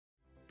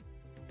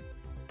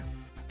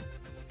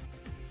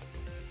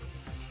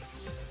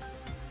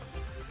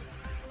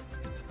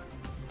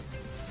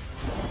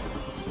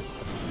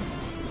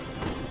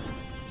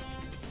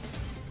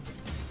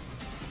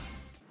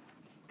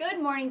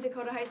Good morning,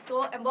 Dakota High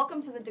School, and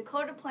welcome to the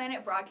Dakota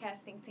Planet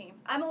Broadcasting Team.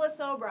 I'm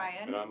Alyssa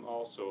O'Brien. And I'm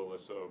also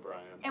Alyssa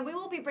O'Brien. And we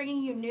will be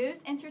bringing you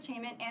news,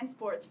 entertainment, and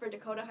sports for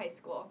Dakota High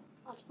School.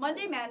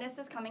 Monday Madness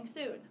is coming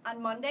soon,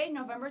 on Monday,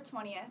 November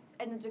 20th,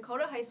 in the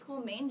Dakota High School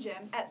main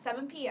gym at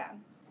 7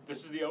 p.m.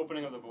 This is the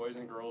opening of the boys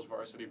and girls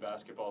varsity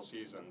basketball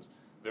seasons.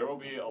 There will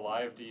be a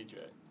live DJ,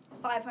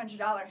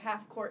 $500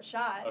 half-court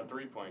shot, a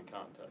three-point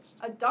contest,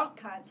 a dunk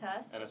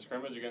contest, and a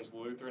scrimmage against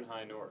Lutheran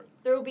High North.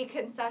 There will be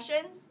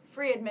concessions,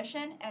 free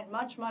admission, and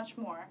much, much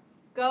more.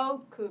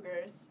 Go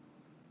Cougars!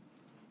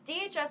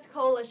 DHS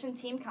Coalition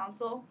Team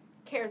Council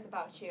cares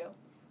about you.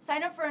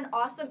 Sign up for an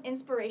awesome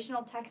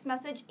inspirational text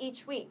message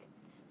each week.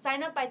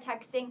 Sign up by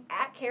texting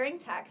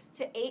 @CaringText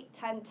to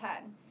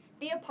 81010.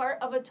 Be a part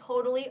of a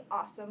totally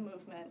awesome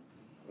movement.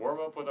 Warm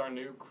up with our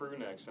new crew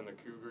necks in the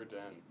Cougar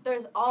Den.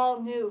 There's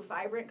all new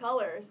vibrant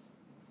colors.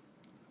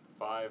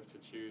 5 to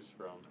choose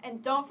from.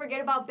 And don't forget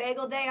about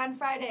Bagel Day on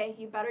Friday.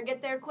 You better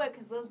get there quick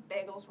because those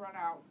bagels run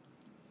out.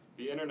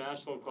 The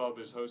International Club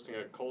is hosting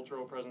a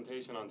cultural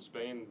presentation on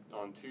Spain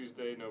on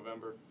Tuesday,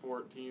 November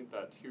 14th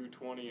at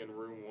 2:20 in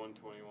room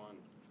 121.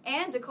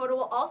 And Dakota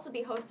will also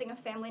be hosting a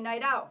family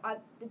night out on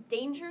the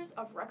dangers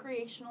of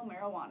recreational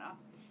marijuana.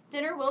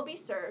 Dinner will be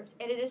served,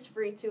 and it is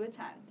free to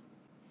attend.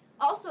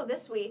 Also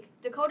this week,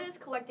 Dakota is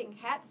collecting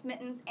hats,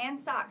 mittens, and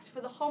socks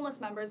for the homeless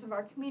members of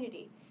our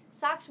community.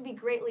 Socks would be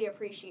greatly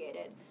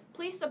appreciated.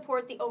 Please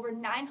support the over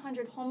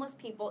 900 homeless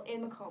people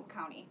in Macomb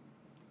County.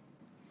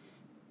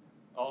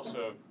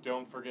 Also,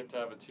 don't forget to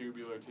have a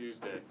Tubular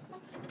Tuesday.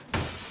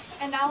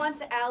 And now on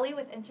to Allie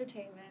with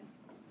entertainment.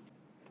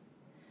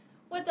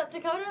 What's up,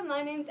 Dakota?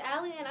 My name's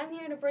Allie, and I'm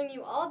here to bring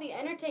you all the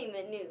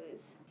entertainment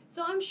news.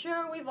 So I'm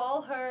sure we've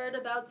all heard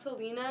about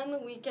Selena and The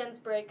Weeknd's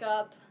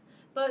breakup,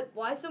 but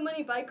why so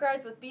many bike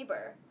rides with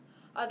Bieber?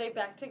 Are they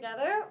back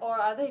together, or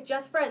are they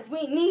just friends?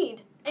 We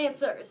need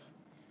answers!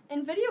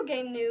 In video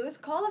game news,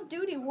 Call of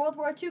Duty World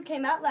War II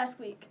came out last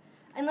week,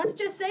 and let's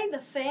just say the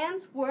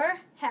fans were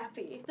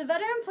happy. The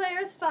veteran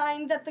players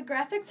find that the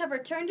graphics have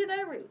returned to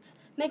their roots,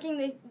 making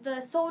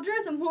the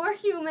soldiers more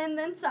human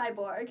than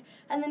cyborg,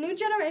 and the new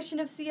generation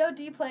of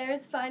COD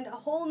players find a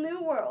whole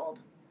new world.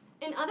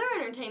 In other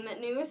entertainment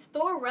news,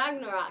 Thor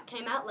Ragnarok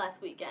came out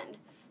last weekend.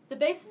 The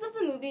basis of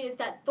the movie is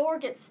that Thor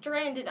gets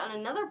stranded on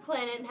another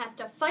planet and has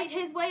to fight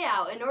his way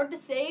out in order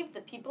to save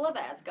the people of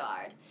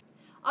Asgard.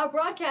 Our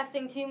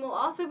broadcasting team will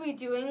also be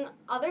doing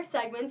other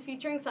segments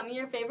featuring some of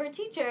your favorite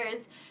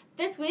teachers.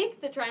 This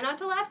week, the Try Not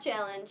to Laugh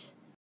Challenge.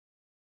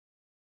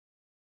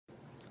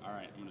 All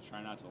right, I'm going to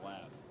try not to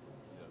laugh.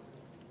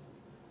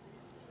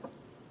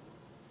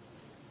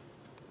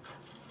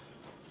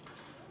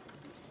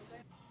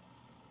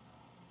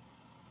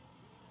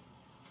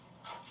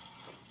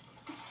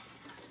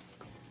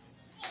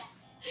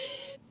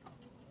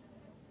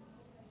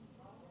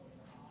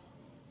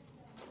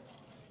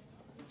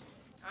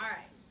 All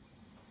right.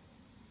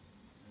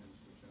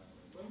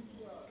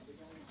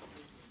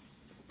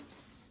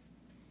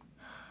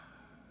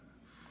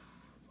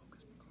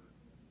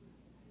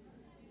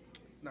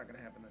 It's not going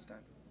to happen this time.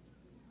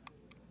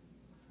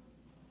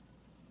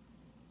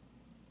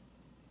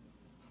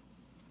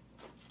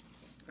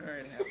 All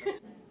right, it happened.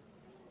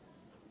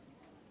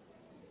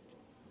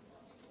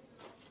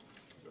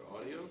 Is there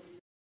audio?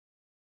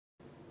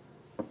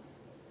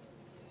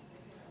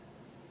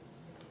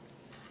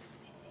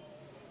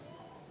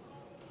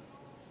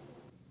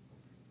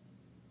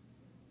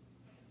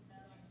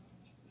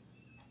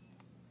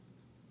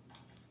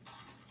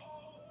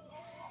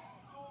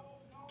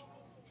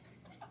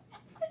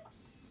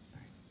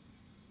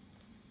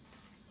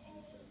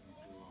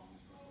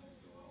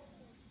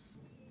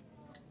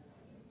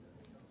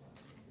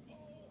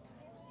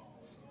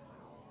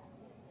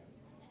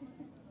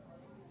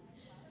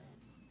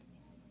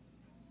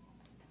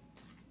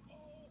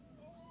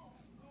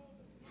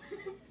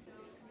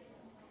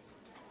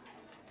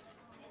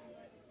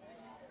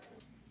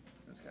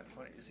 It's kind of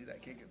funny to see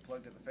that kid get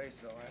plugged in the face,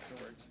 though,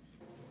 afterwards.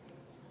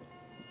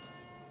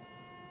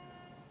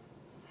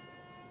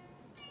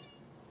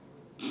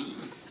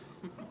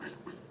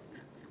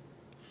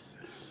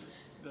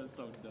 That's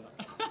so dumb.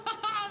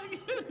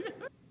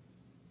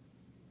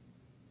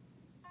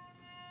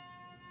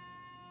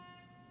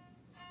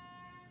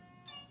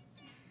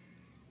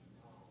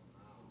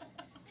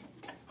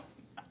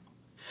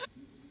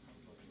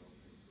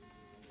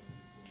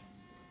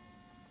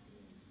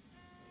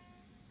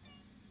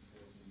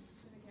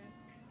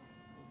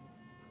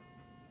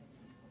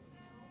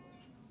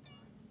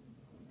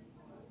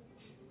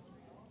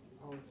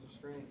 Oh, it's some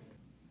strings.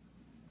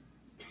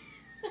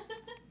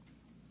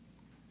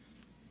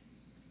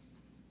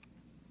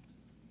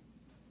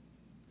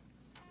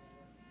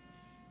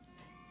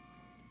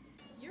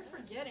 You're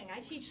forgetting, I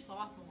teach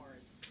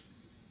sophomores.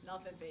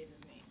 Nothing phases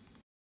me.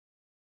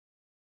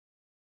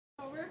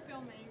 Oh, we're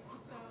filming,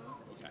 so...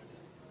 Okay.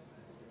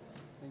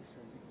 Thanks,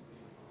 Cindy.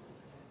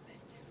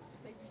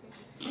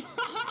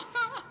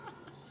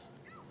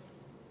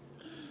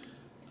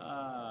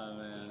 Ah,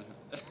 man.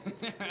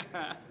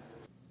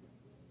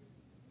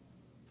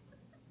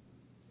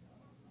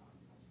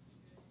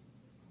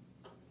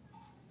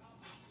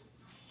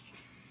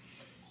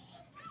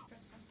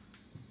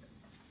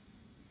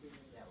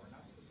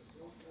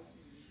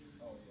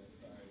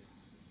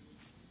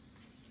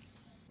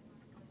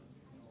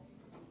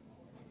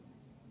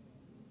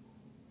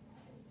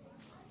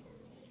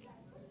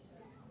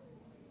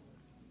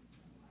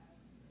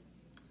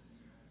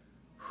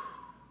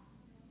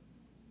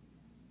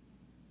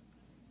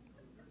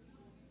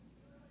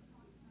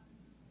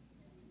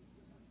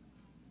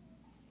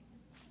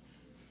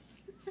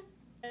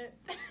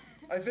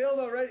 I failed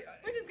already.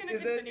 We're just gonna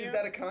is continue.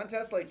 that a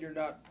contest? Like you're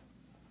not.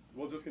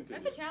 We'll just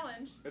continue. That's a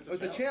challenge. It's Oh,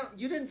 it's a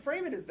challenge. You didn't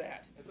frame it as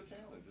that. It's a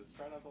challenge. Just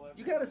try not to laugh.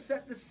 You gotta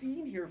set the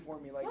scene here for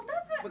me. Like, Well,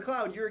 that's what-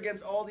 McLeod, you're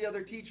against all the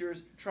other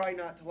teachers. Try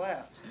not to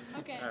laugh.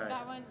 Okay, All right.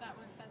 that one, that's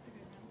a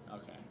good one.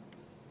 Okay.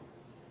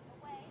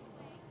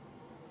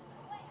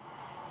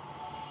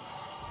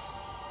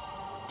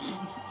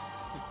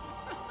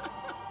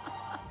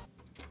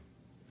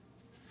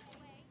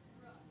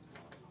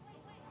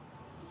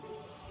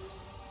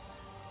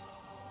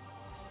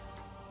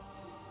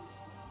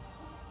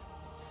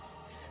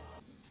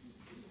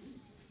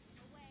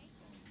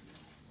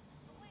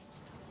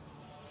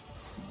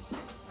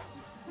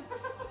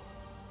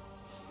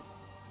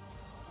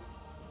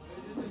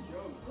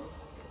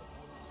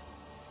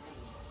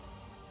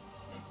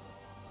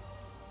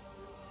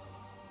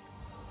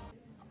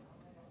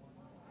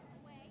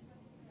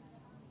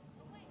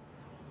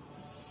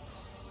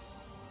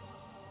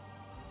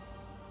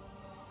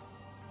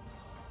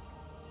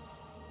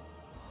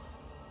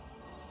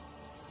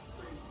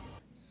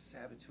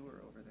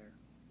 Saboteur over there.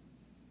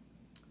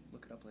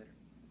 Look it up later.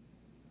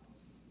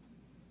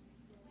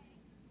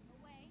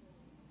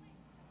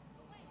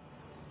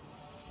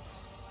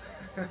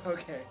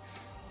 Okay.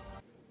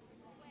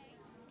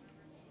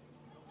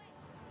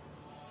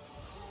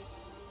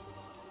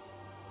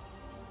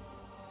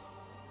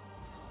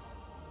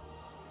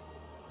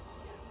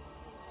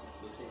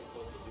 This one's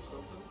supposed to do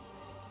something?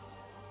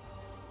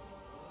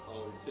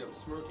 Oh, see, I'm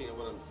smirking at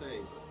what I'm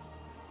saying, but...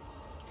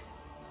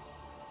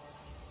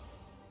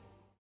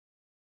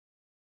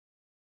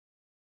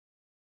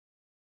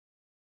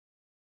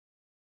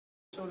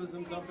 Showed us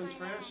him dumping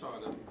trash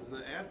on him, and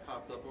the ad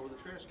popped up over the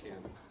trash can.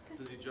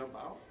 Does he jump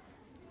out?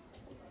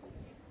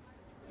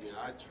 Yeah,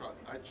 I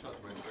chucked my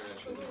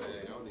trash in the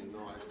bag. I don't even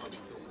know. I probably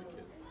killed my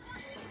kid.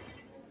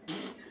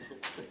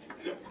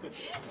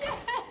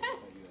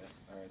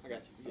 I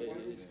got you. Yeah.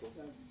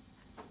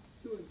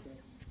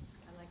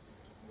 I like this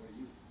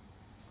kid.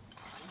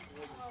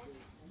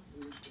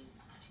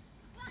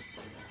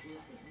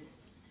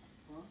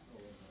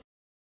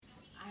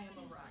 I am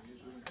a rock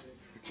star.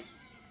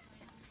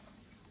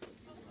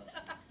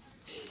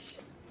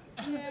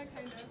 Yeah,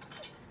 kind of.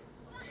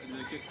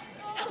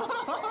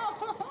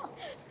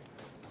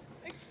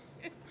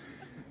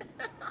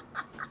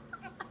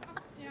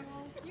 Yeah,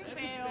 well, you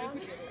failed.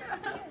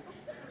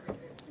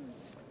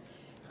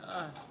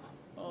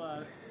 Hold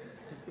on.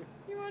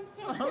 You want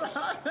to take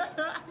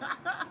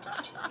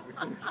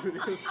We've seen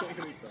this video so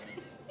many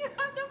times. You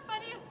have the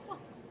funniest one.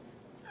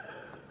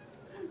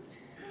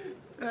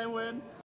 Did I win?